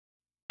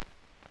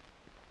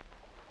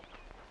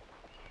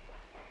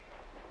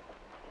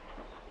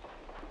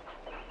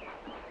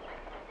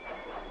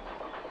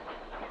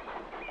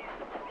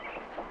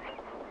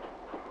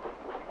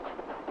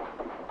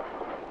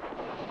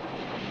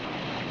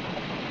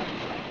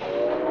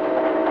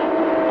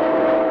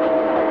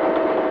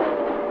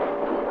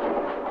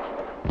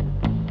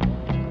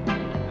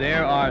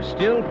are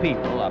still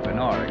people up in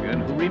Oregon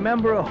who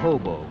remember a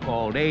hobo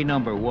called A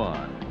Number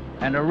 1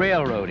 and a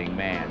railroading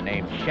man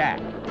named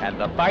Shack, and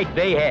the fight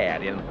they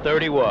had in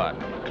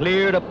 '31,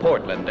 clear to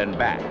Portland and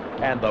back.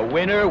 And the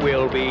winner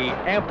will be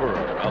Emperor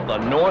of the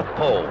North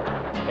Pole.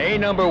 A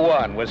Number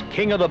 1 was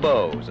king of the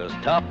bows, as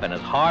tough and as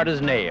hard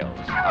as nails.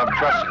 I'm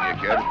trusting you,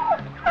 kid.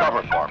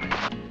 Cover for me.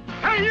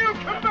 Hey, you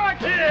come back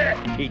here!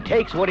 He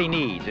takes what he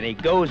needs, and he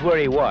goes where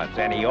he wants,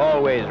 and he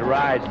always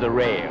rides the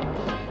rails.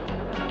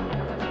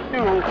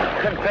 You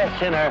confess,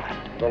 sinner.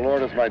 The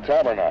Lord is my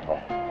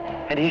tabernacle.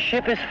 And his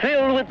ship is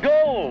filled with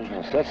gold.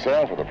 Set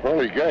sail for the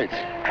pearly gates.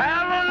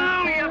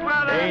 Hallelujah,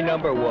 brother! A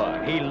Number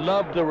 1, he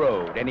loved the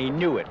road, and he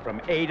knew it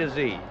from A to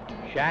Z.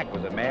 Shack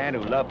was a man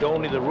who loved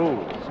only the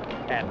rules,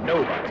 and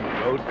nobody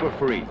rode for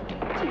free.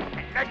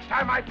 Next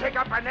time I pick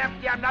up an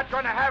empty, I'm not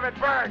going to have it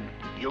burned.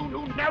 You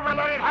never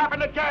let it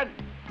happen again.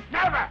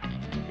 Never!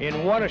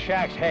 In one of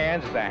Shack's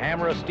hands is a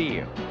hammer of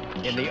steel,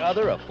 in the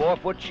other a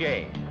 4-foot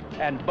chain,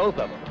 and both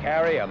of them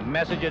carry a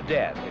message of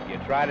death if you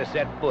try to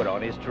set foot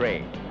on his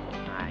train.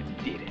 I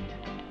did it.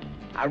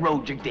 I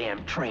rode your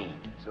damn train.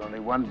 There's only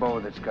one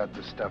bow that's got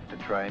the stuff to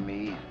try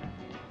me.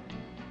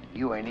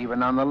 You ain't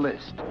even on the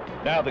list.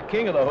 Now, the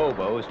king of the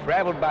hobos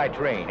traveled by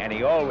train, and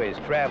he always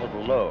traveled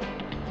alone.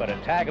 But a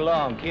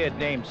tag-along kid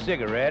named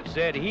Cigarette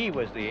said he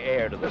was the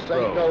heir to the This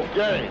ain't throne. no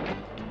game.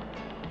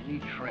 Any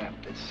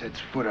tramp that sets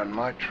foot on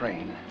my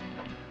train,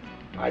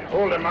 I'd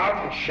hold him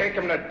out and shake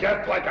him to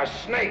death like a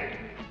snake.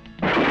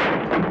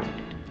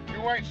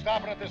 You ain't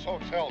stopping at this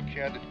hotel,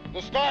 kid.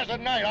 The stars at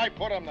night, I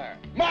put them there.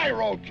 My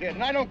road, kid,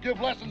 and I don't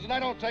give lessons and I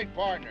don't take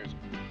partners.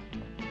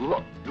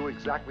 Look, do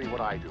exactly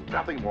what I do.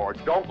 Nothing more.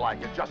 Don't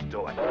like it, just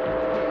do it. There's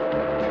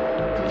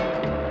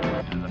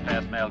a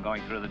fast mail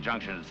going through the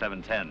junction at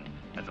 7:10.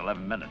 That's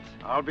 11 minutes.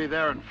 I'll be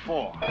there in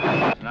 4.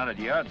 It's not at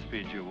yard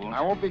speed, you won't.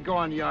 I won't be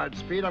going yard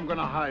speed. I'm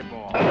gonna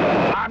highball.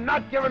 I'm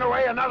not giving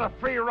away another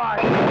free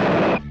ride.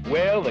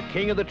 Well, the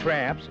king of the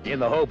tramps in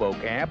the hobo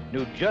camp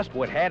knew just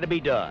what had to be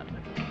done.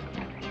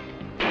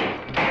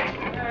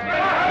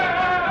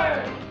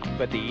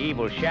 But the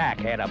evil Shack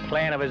had a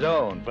plan of his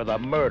own for the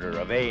murder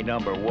of A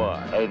Number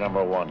 1. A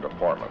Number 1 to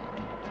Portland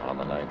on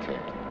the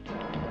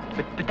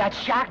 19th. But that's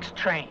Shack's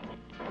train.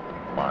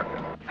 Mark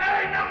it.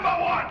 Hey, number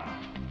 1!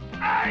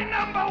 Hey,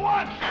 number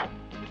 1!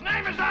 His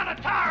name is on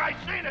the tar. I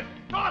seen it.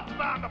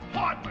 Northbound to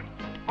Portland.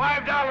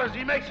 $5.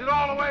 He makes it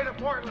all the way to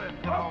Portland.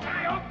 Okay,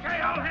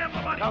 I'll handle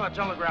the money. Tell the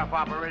telegraph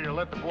operator to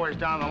let the boys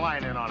down the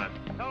line in on it.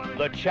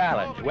 The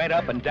challenge went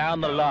up and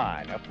down the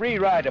line, a free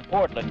ride to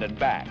Portland and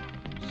back.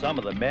 Some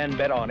of the men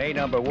bet on A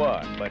Number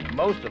 1, but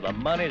most of the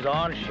money's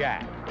on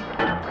Shack.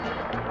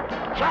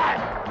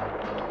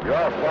 Shack!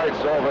 Your flight's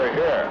over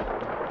here.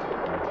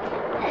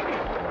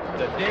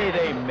 The day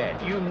they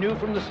met, you knew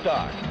from the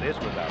start this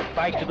was a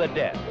fight to the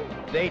death.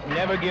 They'd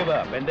never give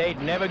up, and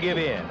they'd never give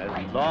in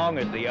as long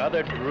as the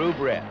other drew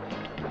breath.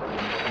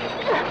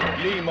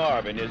 Lee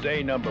Marvin is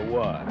A Number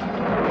 1.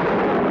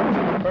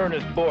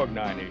 Ernest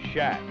Borgnine is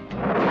Shack.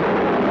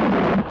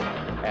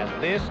 And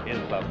this is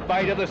the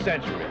fight of the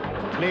century,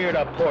 clear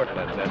to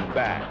Portland and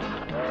back.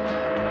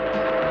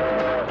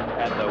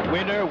 And the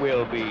winner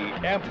will be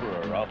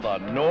Emperor of the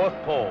North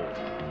Pole.